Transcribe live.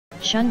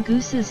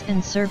Chungooses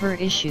and server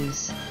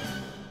issues.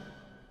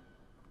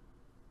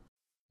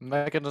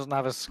 Megan doesn't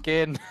have a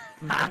skin.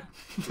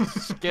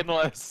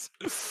 Skinless.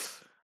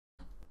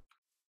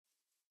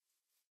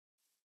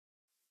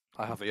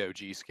 I have the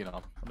OG skin on.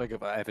 I don't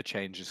think I've ever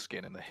changed a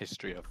skin in the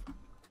history of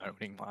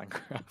owning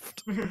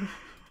Minecraft.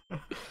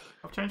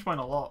 I've changed mine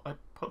a lot. I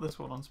put this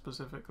one on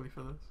specifically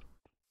for this.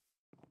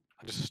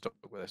 I just stuck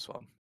with this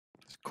one.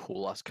 It's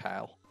cool as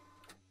Kyle.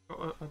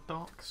 Got a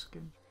dark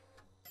skin.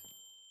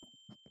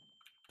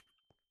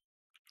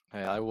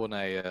 Hey, I won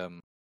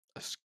a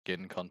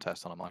skin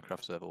contest on a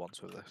Minecraft server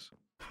once with this.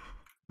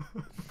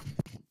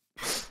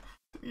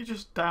 Didn't you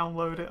just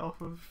download it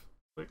off of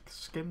like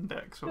Skin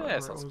Decks or whatever? Yeah,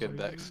 it's on Skin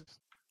Decks.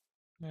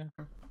 Yeah.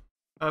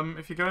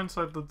 If you go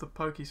inside the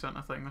Poke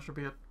Center thing, there should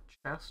be a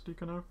chest you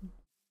can open.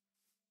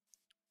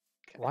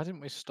 Why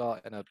didn't we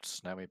start in a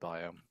snowy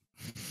biome?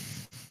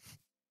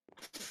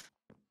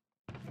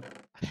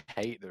 I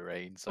hate the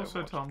rain so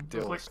also, much. Tom,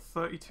 there's like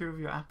 32 of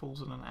your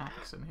apples and an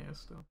axe in here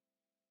still.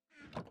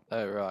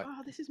 Oh, right.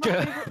 Oh, this is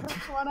my favourite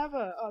Pokemon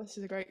ever. Oh, this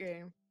is a great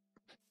game.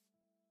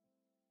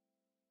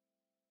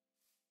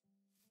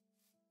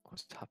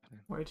 What's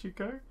happening? Where'd you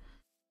go?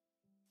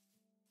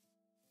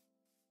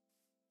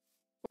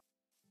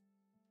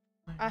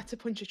 I had to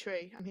punch a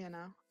tree. I'm here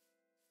now.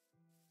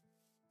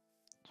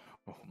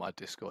 Oh, my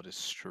Discord is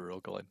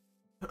struggling.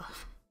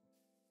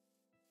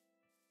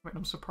 Wait,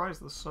 I'm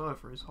surprised the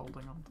server is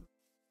holding on to.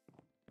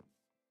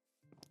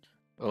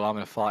 Well, I'm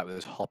in a fight with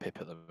this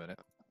Hoppip at the minute.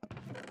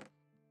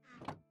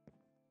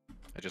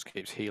 It just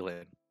keeps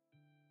healing.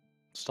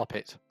 Stop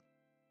it.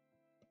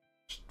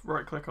 Just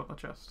right click on the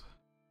chest.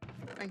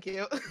 Thank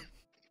you.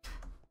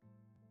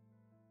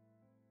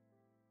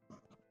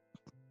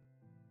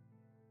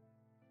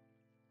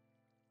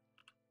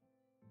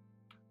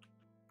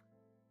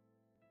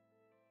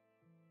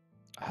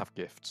 I have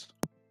gifts.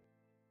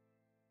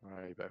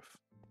 Where are you both?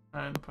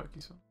 In the Poke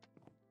Center.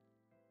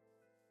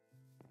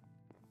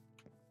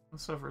 The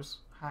server is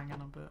hanging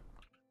a bit.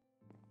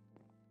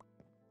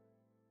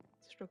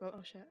 Struggle.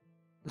 Oh shit.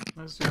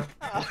 There's your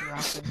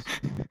apples.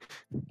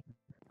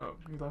 Oh,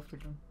 you left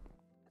again.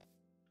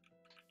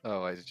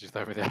 Oh, wait, did you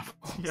throw me the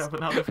apples? Yeah, but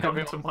now they've come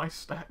into my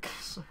stack.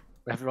 So.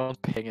 Everyone's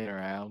pinging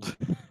around.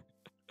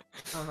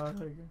 Oh,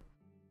 there you go.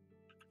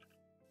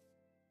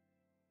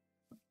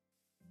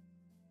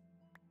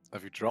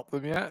 Have you dropped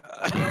them yet?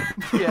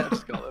 Yeah, I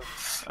just got them.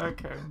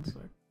 Okay, so.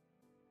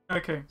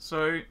 Okay,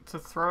 so to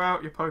throw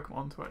out your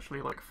Pokemon to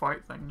actually like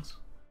fight things.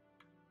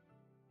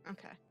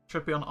 Okay.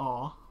 Should be on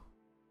R.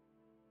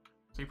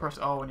 So you press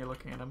R when you're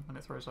looking at them and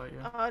it throws out you.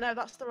 Oh no,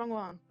 that's the wrong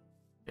one.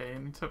 Yeah, you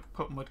need to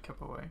put Mudkip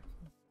away.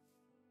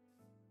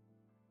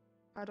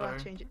 How do I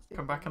So, change it to?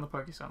 Come back in the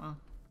Poke Center.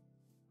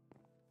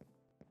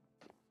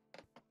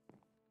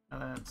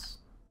 And then it's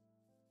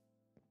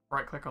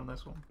right click on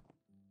this one.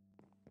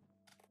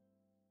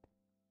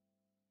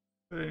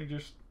 And then you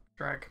just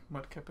drag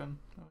Mudkip in,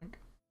 I think.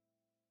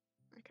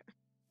 Okay.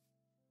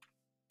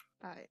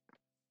 Right.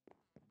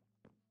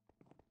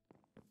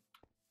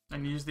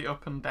 And use the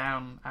up and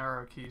down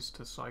arrow keys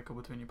to cycle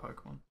between your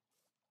Pokemon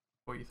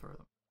before you throw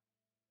them.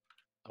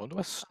 I wonder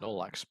where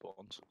Snorlax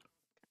spawns.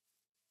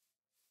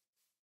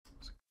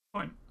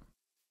 Point.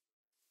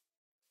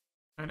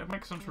 I mean, it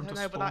makes sense for I him don't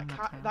to know, but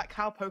spawn that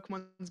cow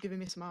Pokemon's giving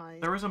me some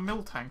eyes. There is a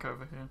mill tank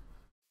over here.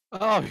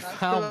 Oh, you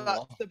found one!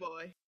 That's the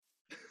boy.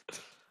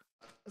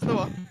 That's the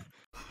one.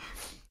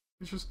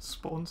 It just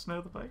spawns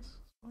near the base. It's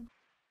fine.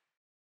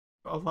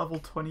 Got a level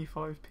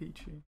 25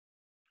 Pichu.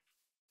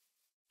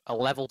 A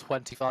level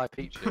 25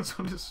 Pichu. That's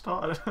what it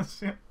started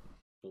as, yeah.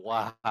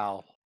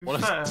 Wow.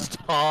 What Fair. a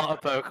starter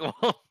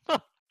Pokemon.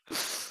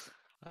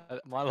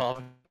 My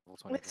love.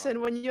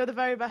 Listen, when you're the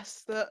very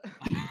best that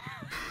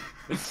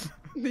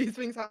these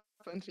things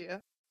happen to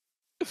you.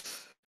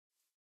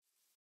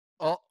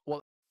 Oh,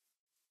 what?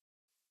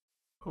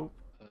 Oh,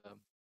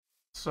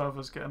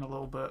 server's getting a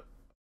little bit.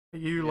 Are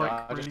you yeah, like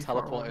I really just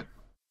far away? teleported.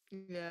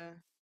 Yeah.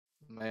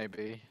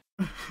 Maybe.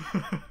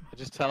 I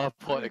just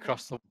teleported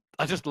across the.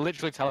 I just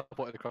literally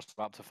teleported across the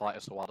map to fight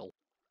a Swaddle.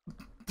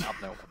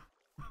 I've no one.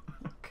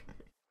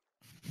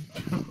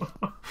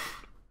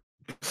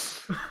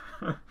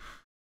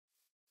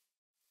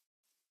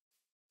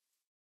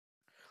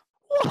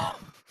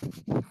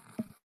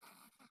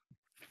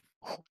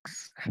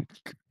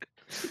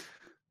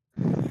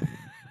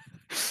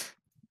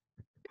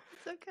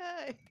 It's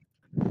okay.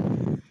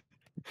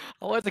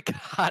 I wanted to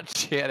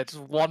catch it and it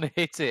just one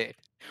hit it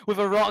with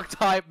a rock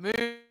type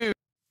move.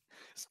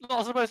 It's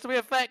not supposed to be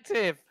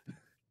effective.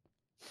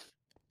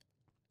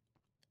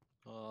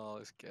 Oh,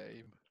 this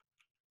game.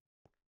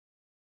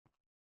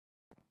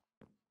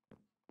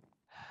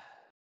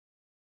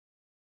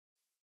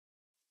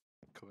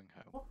 Coming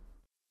home.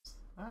 What's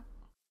that?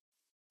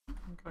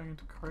 I'm going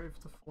to crave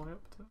the fly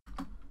up to.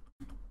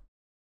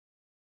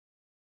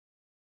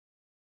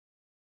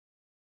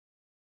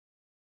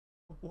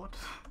 What?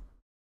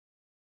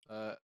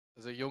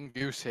 There's a young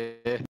goose here.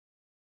 A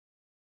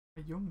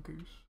young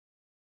goose?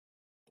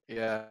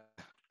 Yeah,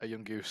 a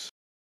young goose.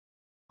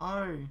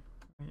 Oh,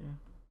 yeah.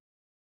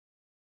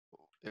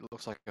 It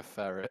looks like a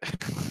ferret.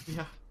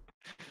 Yeah.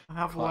 I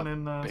have Quite one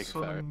in big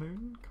Sun ferret. and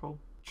Moon called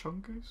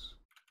Chungoose.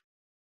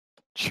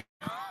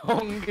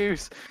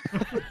 Chungoose.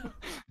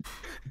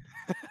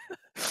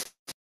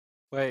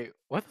 Wait,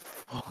 what the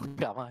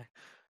fuck am I?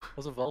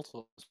 Was a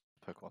Voltor's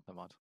Pokemon? Never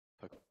mind.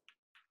 Pokemon.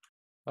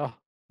 Oh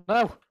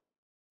no!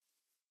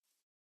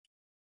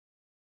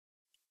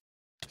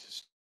 This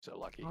is so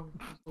lucky. Oh,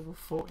 it's level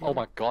 40. Oh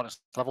my god, it's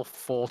level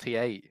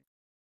 48.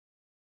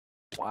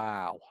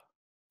 Wow.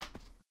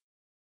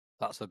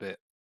 That's a bit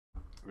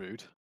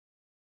rude.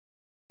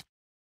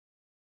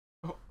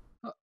 Oh.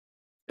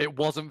 It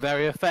wasn't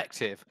very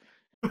effective,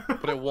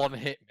 but it one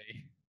hit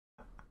me.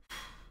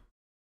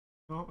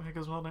 Oh, here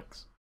goes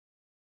Onyx.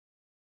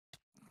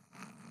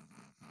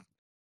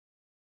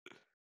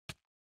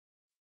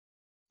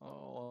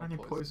 Oh, And you're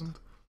poisoned.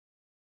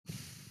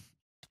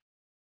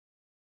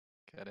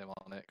 Get him,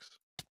 Onyx.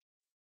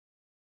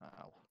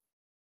 Ow.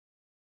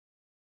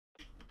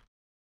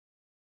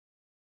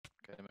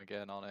 Get him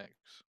again, Onyx.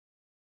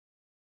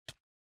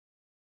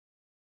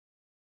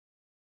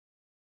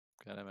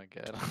 Get him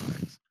again,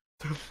 Onyx.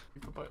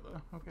 Keep a bite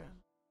there. Okay.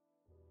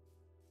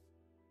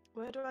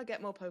 Where do I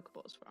get more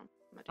Pokeballs from?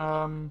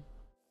 Maddie?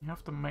 You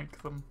have to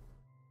make them.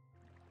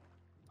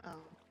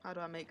 Oh, how do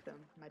I make them,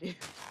 Maddie?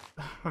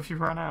 Have you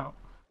run out?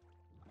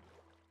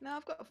 No,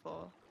 I've got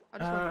 4. I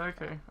just want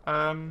Okay.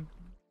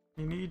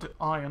 You need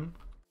iron.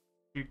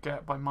 You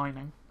get by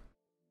mining,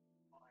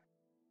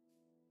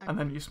 and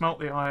then you smelt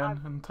the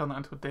iron and turn that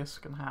into a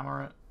disc and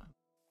hammer it.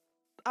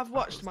 I've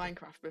watched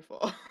Minecraft before.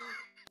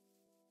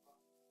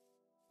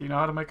 Do you know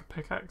how to make a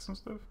pickaxe and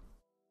stuff?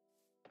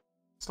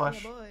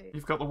 Slash, Yeah, boy.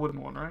 you've got the wooden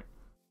one, right?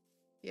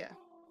 Yeah.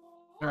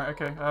 Alright,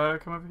 okay.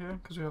 Come over here,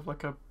 because we have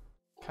like a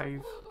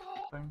cave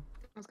thing.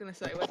 I was gonna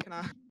say, where can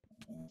I?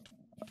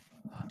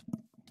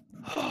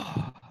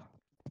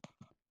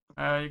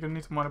 You're gonna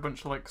need to mine a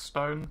bunch of like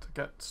stone to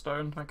get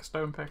stone to make a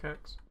stone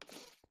pickaxe.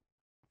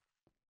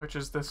 Which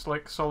is this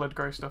like solid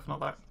grey stuff, not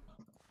that.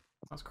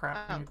 That's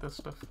crap, you need this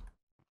stuff.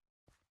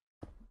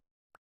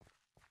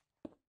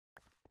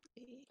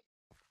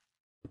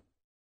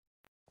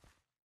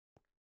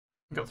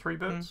 You got 3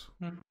 bits?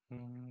 Maybe.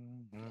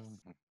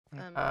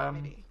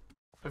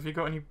 Have you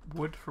got any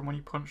wood from when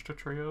you punched a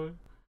tree earlier?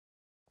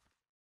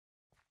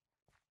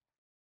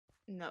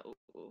 No.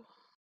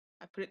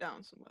 I put it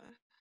down somewhere.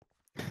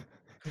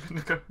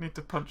 You're gonna need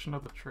to punch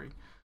another tree.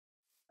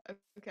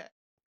 Okay.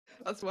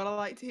 That's what I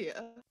like to hear.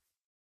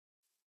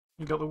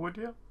 You got the wood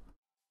yet?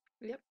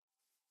 Yep.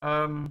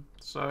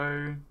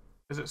 So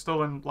is it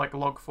still in like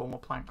log form or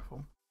plank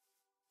form?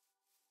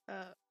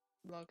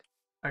 Log.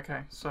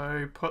 Okay,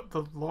 so put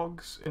the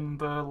logs in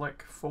the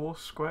like 4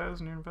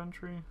 squares in your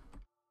inventory.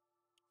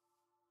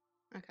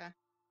 Okay.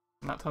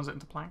 And that turns it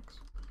into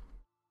planks.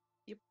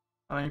 Yep.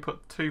 And then you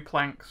put 2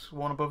 planks,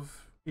 one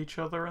above each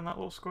other in that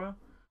little square.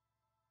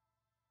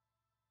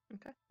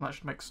 Okay. And that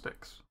should make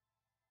sticks.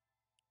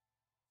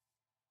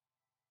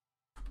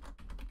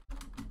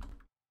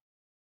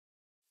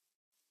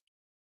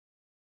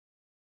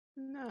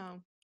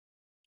 No.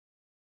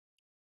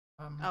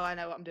 Oh, I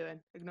know what I'm doing.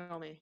 Ignore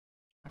me.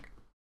 Okay.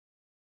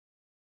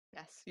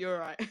 Yes, you're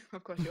right.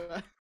 Of course you're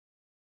right.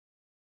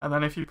 And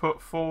then if you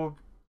put 4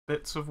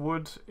 bits of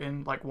wood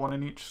in, like 1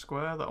 in each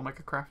square, that'll make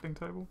a crafting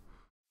table.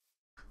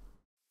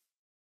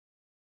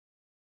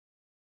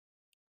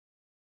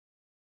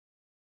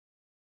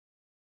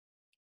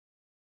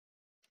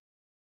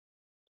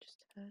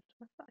 Just hurt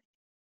my thigh.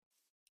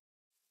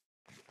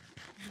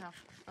 No,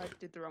 I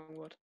did the wrong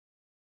word.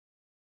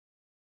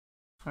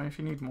 I mean, if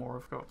you need more,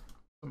 I've got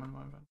some in my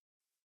inventory.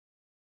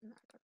 No,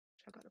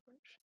 I got a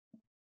bunch.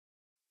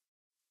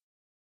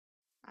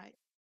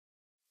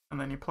 And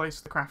then you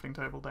place the crafting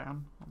table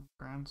down on the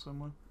ground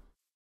somewhere.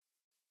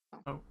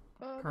 Oh,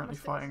 currently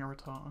fighting a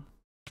retard.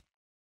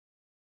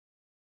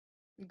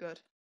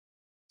 Good.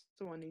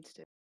 Someone needs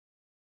to.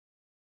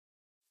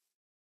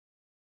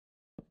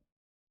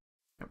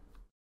 Yep.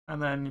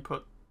 And then you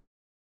put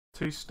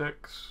 2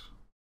 sticks,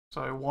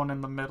 so 1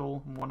 in the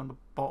middle and 1 in the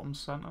bottom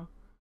center.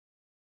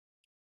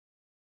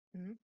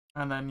 Mhm.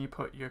 And then you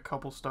put your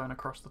cobblestone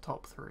across the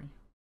top 3.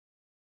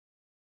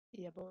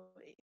 Yeah,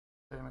 boy.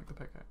 So you make the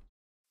pickaxe.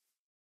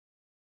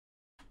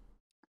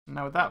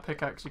 Now with that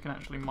pickaxe you can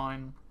actually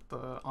mine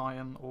the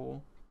iron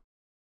ore.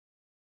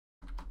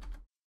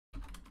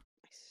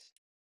 Nice.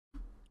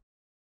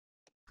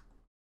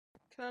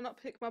 Can I not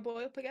pick my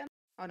boy up again?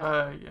 Oh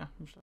no. Yeah,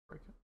 you should have to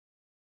break it.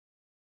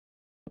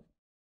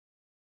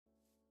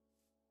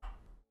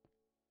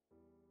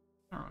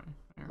 Alright.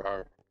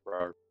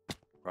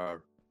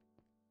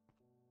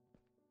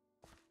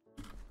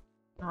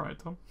 Alright,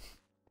 Tom.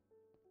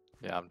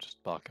 Yeah, I'm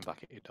just barking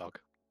back at your dog.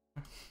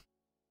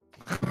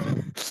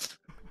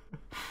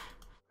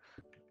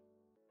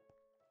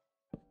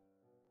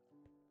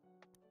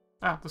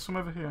 There's some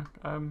over here.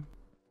 Come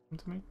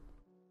to me.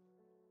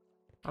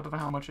 I don't know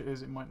how much it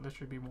is, it might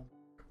literally be 1,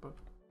 but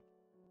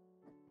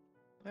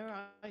Where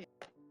are you?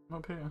 I'm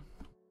up here.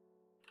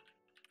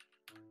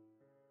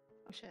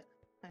 Oh shit.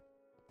 No.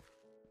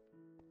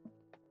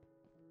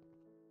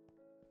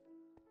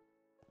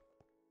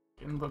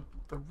 in the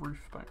roof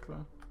back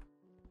there.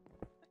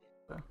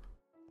 There.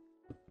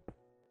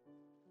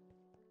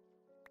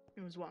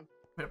 It was one.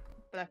 Yep.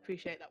 But I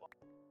appreciate that one.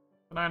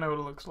 And I know what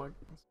it looks like.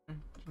 I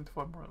need to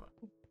find more of that.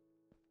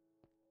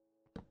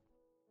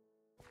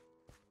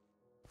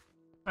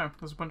 Oh,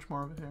 there's a bunch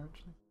more over here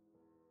actually.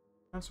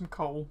 And some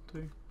coal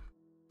too.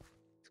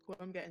 It's cool.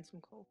 I'm getting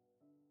some coal.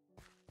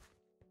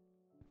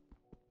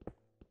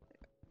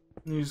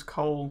 Use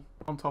coal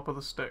on top of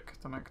the stick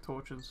to make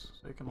torches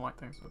so you can light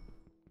things up.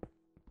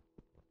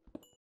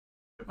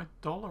 My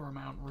dollar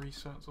amount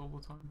resets all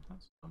the time.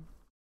 That's fun.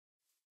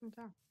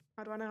 Okay.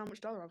 How do I know how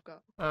much dollar I've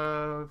got?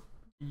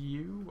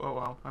 U? Oh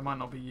well, I might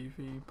not be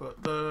UV,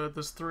 but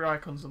there's 3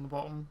 icons in the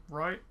bottom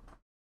right.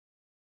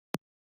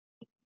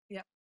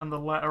 Yep. And the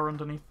letter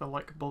underneath the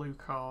like blue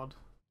card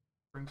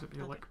brings up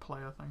your like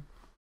player thing.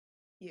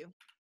 You.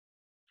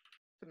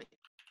 For me.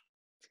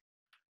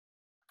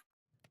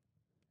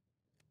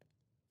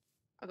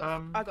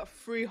 I got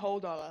 3 whole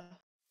dollar.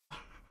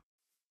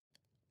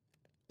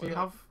 Do you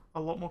have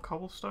a lot more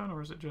cobblestone,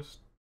 or is it just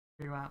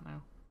you out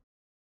now?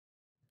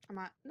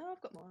 No,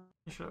 I've got more.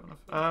 You should have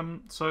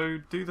enough. So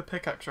do the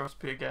pickaxe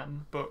recipe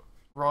again, but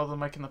rather than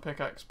making the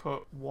pickaxe,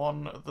 put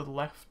one at the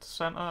left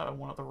center and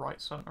one at the right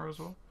center as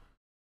well.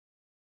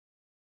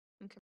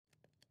 Okay.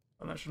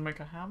 And that should make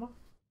a hammer.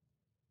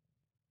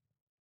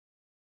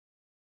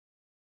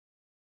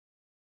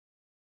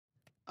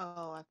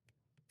 Oh, I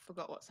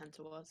forgot what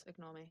center was.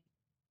 Ignore me.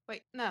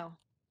 Wait, no.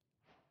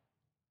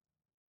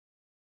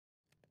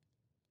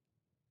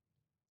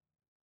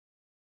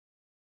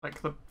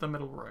 Like the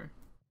middle row.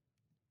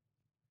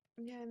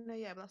 Yeah, no,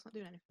 yeah, but that's not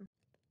doing anything.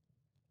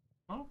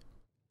 Oh?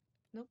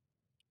 Nope.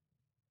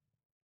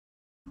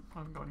 I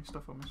haven't got any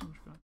stuff on me, so I'm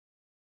just gonna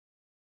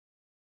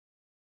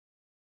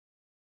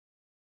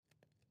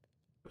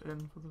put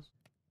in for this.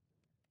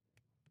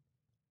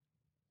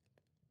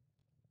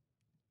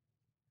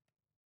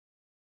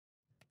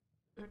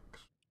 Six.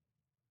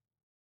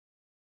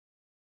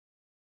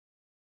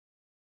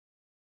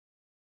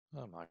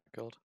 Oh my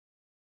god.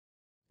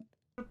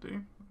 Should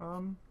do.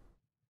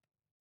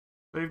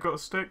 So you've got a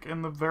stick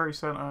in the very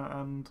center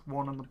and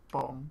one in the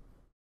bottom.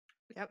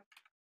 Yep.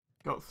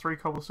 Got 3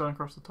 cobblestone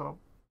across the top.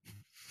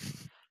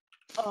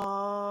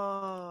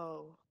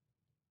 Oh.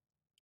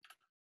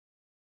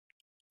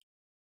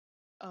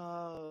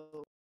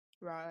 Oh.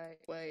 Right.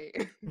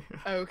 Wait.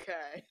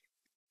 Okay.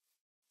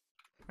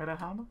 Made a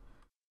hammer?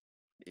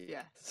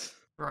 Yes.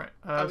 Right.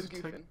 I was so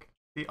goofing. take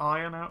the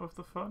iron out of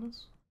the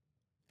furnace.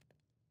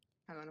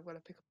 Hang on, I've got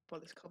to pick up all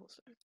this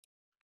cobblestone.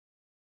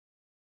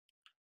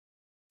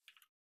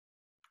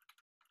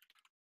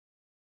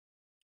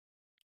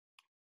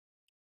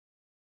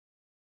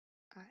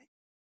 Alright.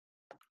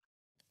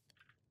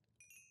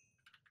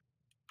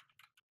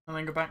 And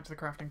then go back to the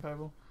crafting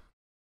table.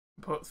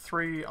 Put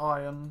 3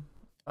 iron,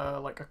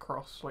 like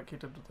across, like you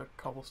did with the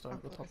cobblestone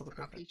at the top of the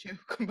pickaxe. Pichu,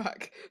 come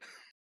back.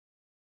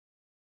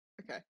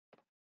 Okay.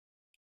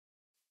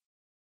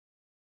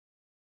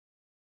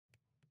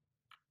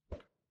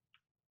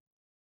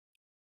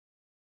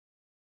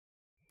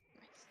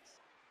 Nice.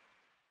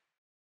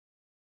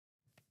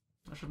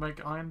 I should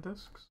make iron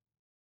discs.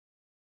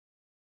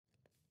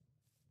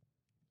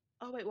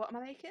 Oh wait, what am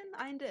I making?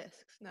 Iron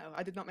discs? No,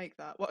 I did not make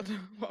that. What?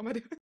 What am I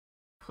doing?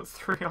 Put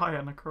 3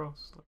 iron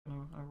across. Like,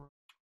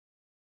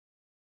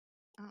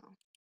 Oh.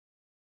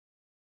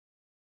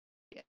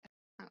 Yeah.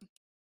 Oh.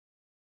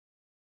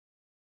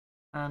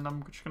 And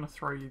I'm just gonna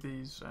throw you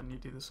these, and you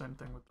do the same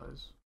thing with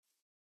those.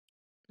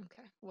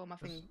 Okay. Well, my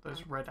thing.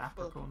 Those I'm red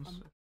full of-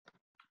 apricorns.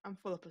 I'm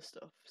full up of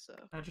stuff, so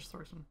Yeah, just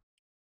throw some.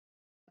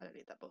 I don't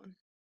need that button.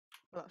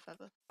 Or that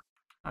feather.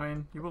 I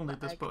mean, you will need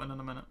this egg. button in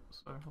a minute,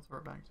 so I'll throw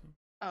it back to you.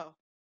 Oh.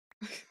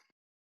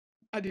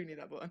 I do need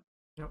that button.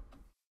 Yep.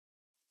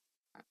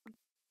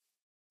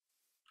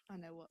 I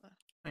know what.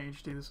 And you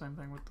just do the same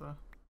thing with the.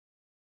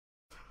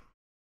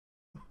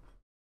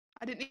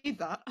 I didn't need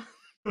that.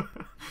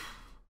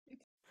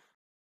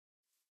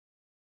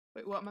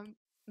 Wait, what am I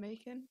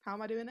making? How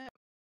am I doing it?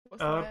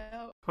 What's the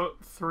layout?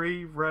 Put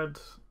 3 red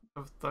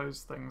of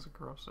those things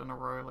across in a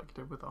row, like you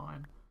did with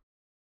iron.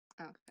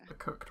 Okay. The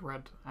cooked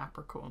red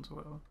apricorns or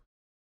whatever.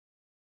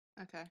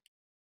 Okay.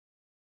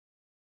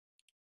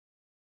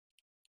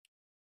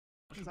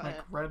 I Is should that make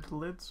it? red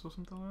lids or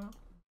something like that.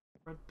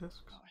 Red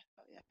discs. Oh,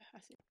 yeah, I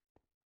see.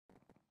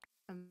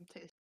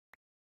 Take this.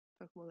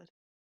 Purple lid.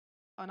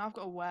 Oh, now I've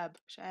got a web.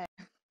 Shit.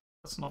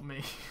 That's not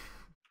me.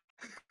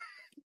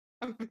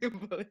 I'm being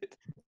bullied.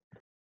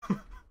 I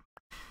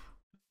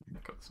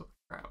got this other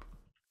crap.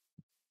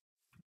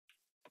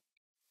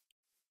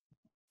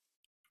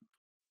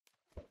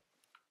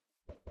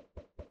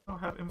 I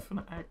have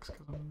infinite X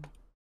because I'm in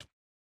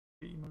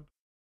B mode.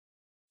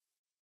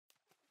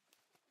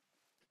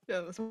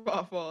 Yeah, that's what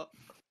I thought.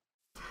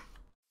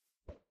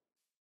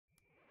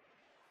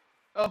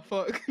 Oh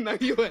fuck, no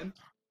you win.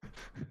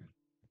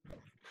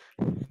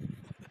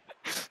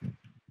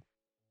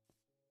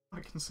 I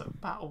can set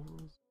battle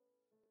rules.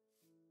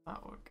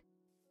 That work.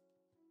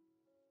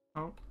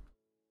 Oh.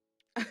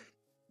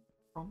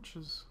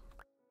 Crunches.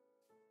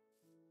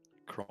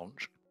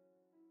 Crunch.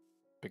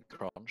 Big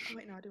crunch. Oh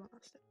wait, no, I do want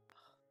that stick.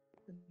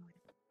 Annoying.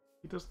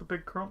 He does the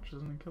big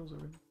crunches and he kills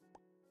everything.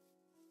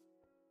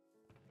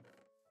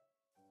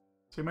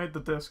 So you made the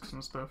discs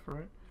and stuff,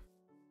 right?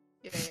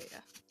 Yeah.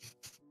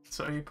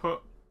 So you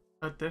put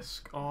a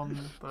disc on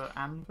the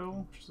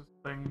anvil, which is a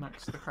thing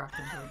next to the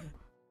crafting table.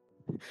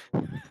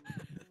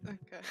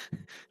 Okay.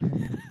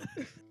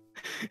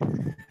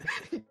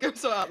 Go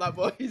sort out that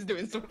boy. He's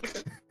doing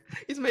something.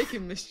 He's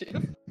making mischief.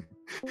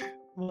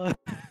 My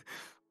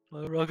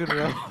rock and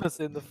roll is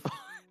in the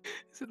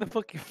it's in the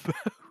fucking boat.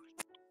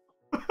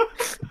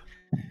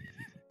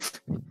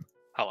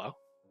 Hello.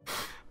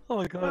 Oh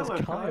my god, Hello,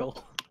 it's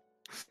Kyle.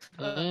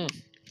 Ah,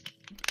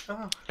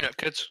 Yeah,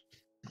 kids.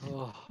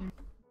 Oh.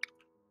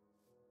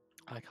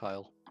 Hi,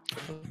 Kyle.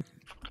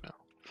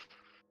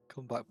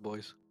 Come back,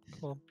 boys.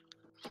 Come on.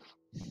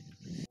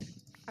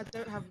 I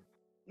don't have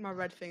my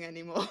red thing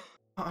anymore.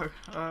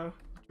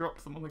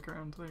 dropped them on the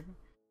ground. There you go.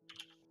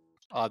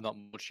 I'm not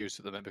much use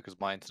to them because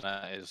my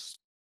internet is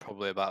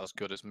probably about as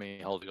good as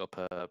me holding up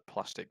a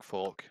plastic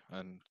fork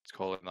and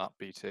calling that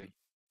BT.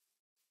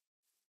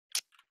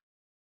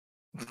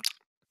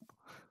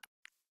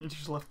 You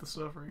just left the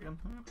server again.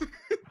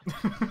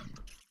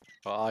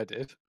 Well, I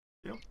did.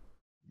 Yep.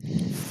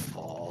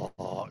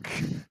 Fuck.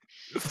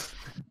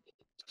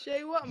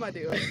 Shay, what am I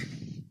doing?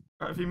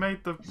 Right, have you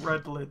made the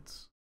red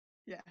lids?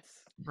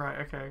 Yes. Right,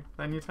 okay.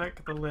 Then you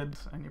take the lid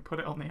and you put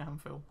it on the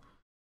anvil.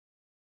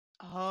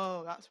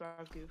 Oh, that's where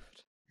I've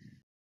goofed.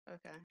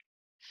 Okay.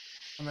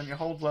 And then you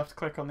hold left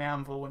click on the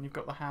anvil when you've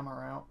got the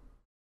hammer out.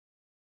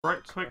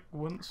 Right click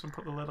once and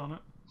put the lid on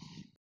it.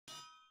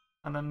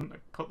 And then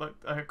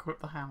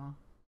equip the hammer.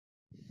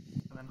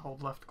 And then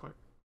hold left click.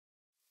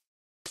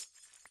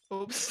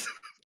 Oops.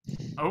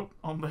 Oh,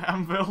 on the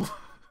anvil.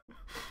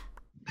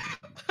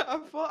 I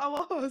thought I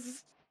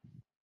was.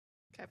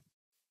 Okay.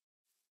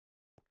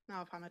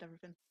 Now I've hammered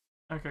everything.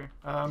 Okay,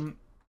 on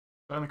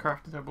the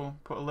crafting table,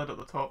 put a lid at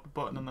the top, the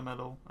button in the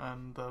middle,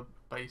 and the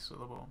base at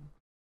the bottom.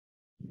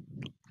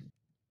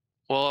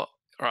 Well,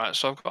 right.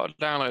 So I've got a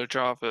download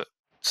Java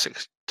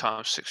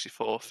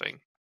 6x64 thing.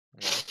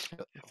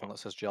 Yeah, the one that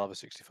says Java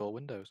 64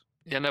 Windows.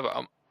 Yeah, no,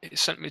 but it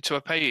sent me to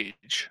a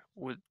page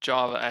with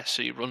Java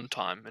SE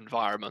runtime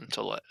environment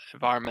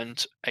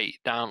 8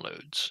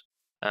 downloads,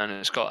 and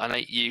it's got an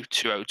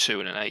 8U202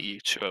 and an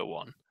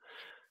 8U201,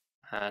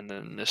 and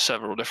then there's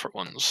several different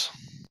ones.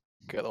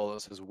 Get all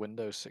that says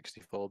Windows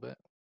 64-bit.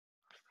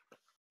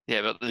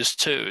 Yeah, but there's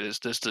two. There's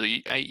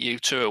the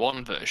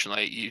 8U201 version, the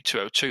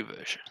 8U202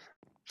 version,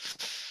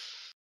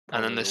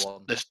 and then Probably the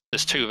one.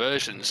 there's two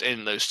versions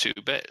in those 2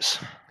 bits.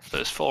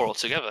 There's 4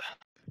 altogether.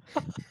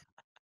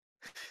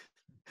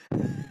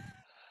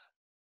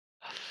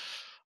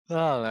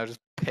 No,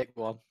 just pick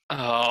one.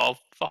 Oh,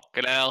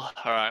 fucking hell.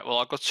 Alright, well,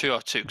 I've got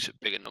 202 because it's a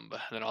bigger number,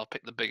 and then I'll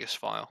pick the biggest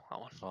file, that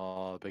one.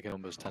 Oh, bigger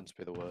numbers tend to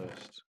be the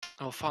worst.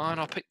 Oh, fine,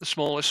 I'll pick the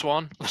smallest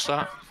one. What's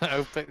that?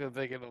 No, pick the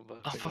bigger number.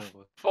 Oh, bigger for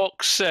number.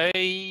 fuck's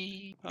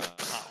sake. That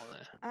one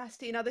there. Ah,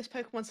 Steve, now this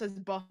Pokemon says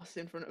boss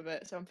in front of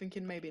it, so I'm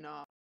thinking maybe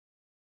not.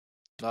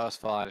 No, it's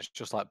fine. It's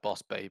just like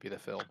Boss Baby, the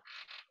film.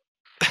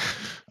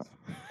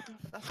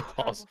 That's a Boss.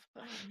 terrible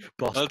film.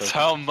 Boss That's Pokemon.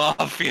 how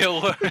Mafia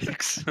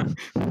works.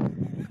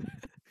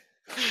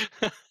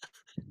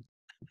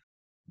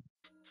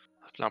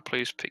 Now,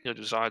 please pick your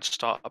desired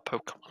starter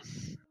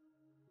Pokemon.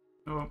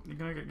 Oh, you're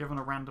gonna get given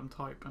a random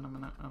type in a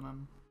minute, and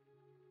then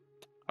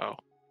Oh.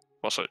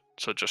 Well, so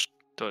just,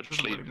 do I just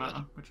doesn't leave really it then?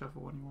 matter, whichever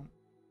one you want.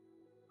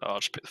 Oh, I'll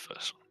just pick the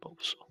first one,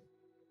 Bulbasaur.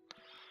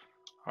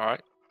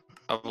 Alright,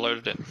 I've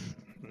loaded it.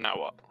 Now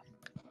what?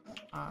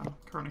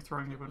 Currently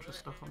throwing you a bunch of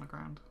stuff on the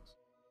ground.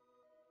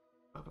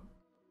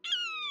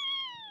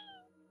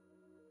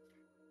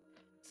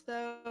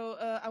 So,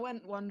 I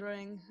went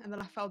wandering, and then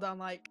I fell down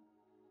like...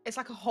 It's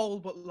like a hole,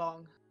 but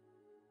long.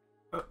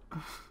 Do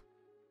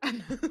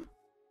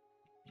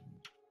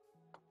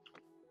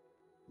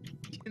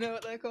you know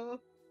what they're called?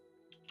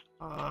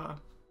 A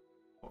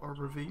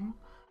ravine?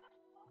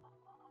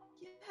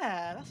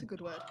 Yeah, that's a good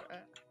word for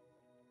it.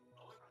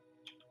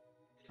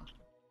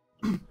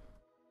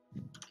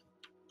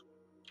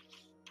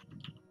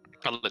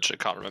 I literally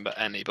can't remember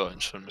any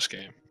buttons from this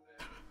game.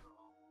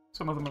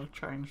 Some of them have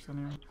changed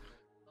anyway.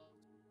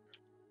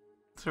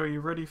 So are you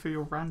ready for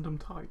your random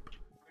type?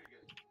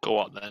 Go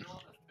on then.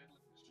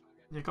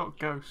 You got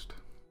Ghost.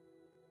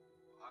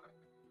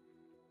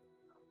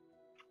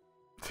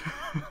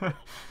 So,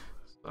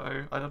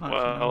 I don't actually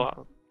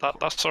know. Well,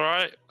 that's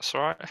alright. That's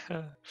alright. I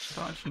don't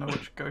actually know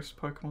which Ghost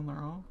Pokemon there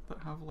are that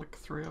have like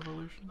 3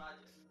 evolutions.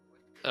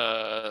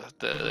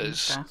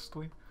 There's...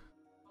 Ghastly.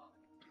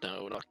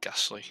 No, not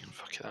Ghastly.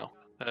 Fucking hell.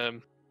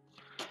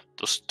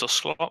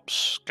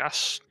 Dusclops?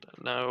 Gas?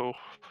 No.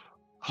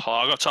 Oh,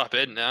 I gotta type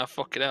it in now.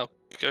 Fucking hell.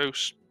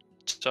 Ghost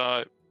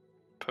type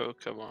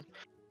Pokemon.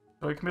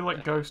 So it can be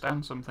like Ghost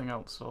and something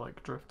else, so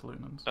like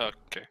Drifloon and stuff.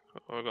 Okay.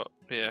 I've got,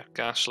 yeah,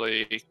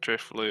 Ghastly,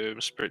 Drifloon,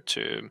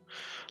 Spiritomb,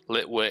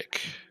 Litwick.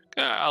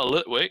 Yeah,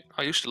 Litwick.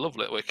 I used to love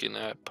Litwick in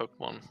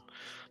Pokemon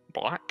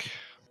Black.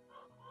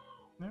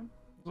 Yeah.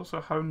 There's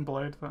also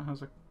Honeblade that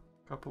has a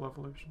couple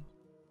evolutions.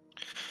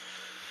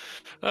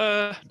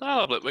 I'll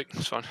have Litwick.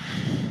 It's fine.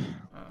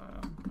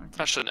 Okay.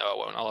 Actually, no, I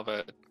won't.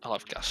 I'll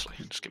have Ghastly.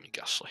 Just give me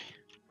Ghastly,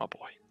 my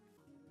boy.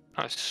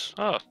 Nice.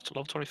 Oh, it's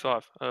level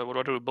 25. What do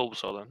I do with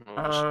Bulbasaur then?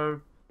 Or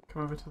just-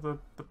 Come over to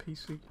the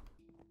PC, and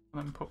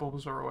then put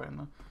Bulbasaur away in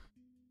there.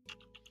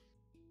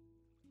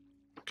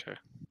 Okay.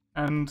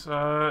 And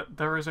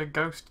there is a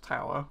ghost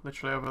tower,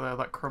 literally over there,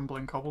 that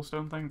crumbling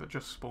cobblestone thing that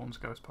just spawns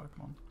ghost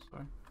Pokemon.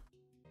 So.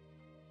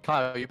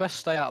 Kyle, you best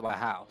stay out of my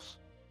house.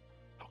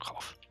 Fuck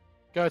off.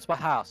 Go to my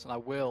house and I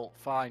will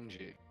find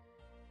you.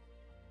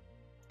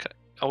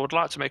 I would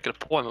like to make an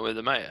appointment with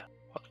the mayor.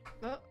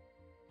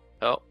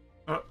 Oh,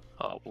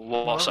 Oh,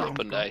 what's Well,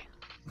 happened, wrong.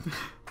 eh?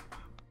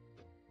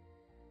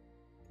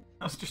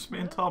 That's just me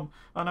and Tom.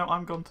 Oh no,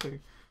 I'm gone too.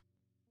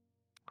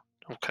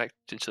 I'm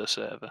connected to the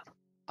server.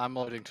 I'm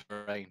loading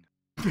terrain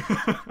for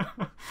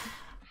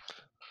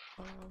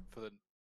the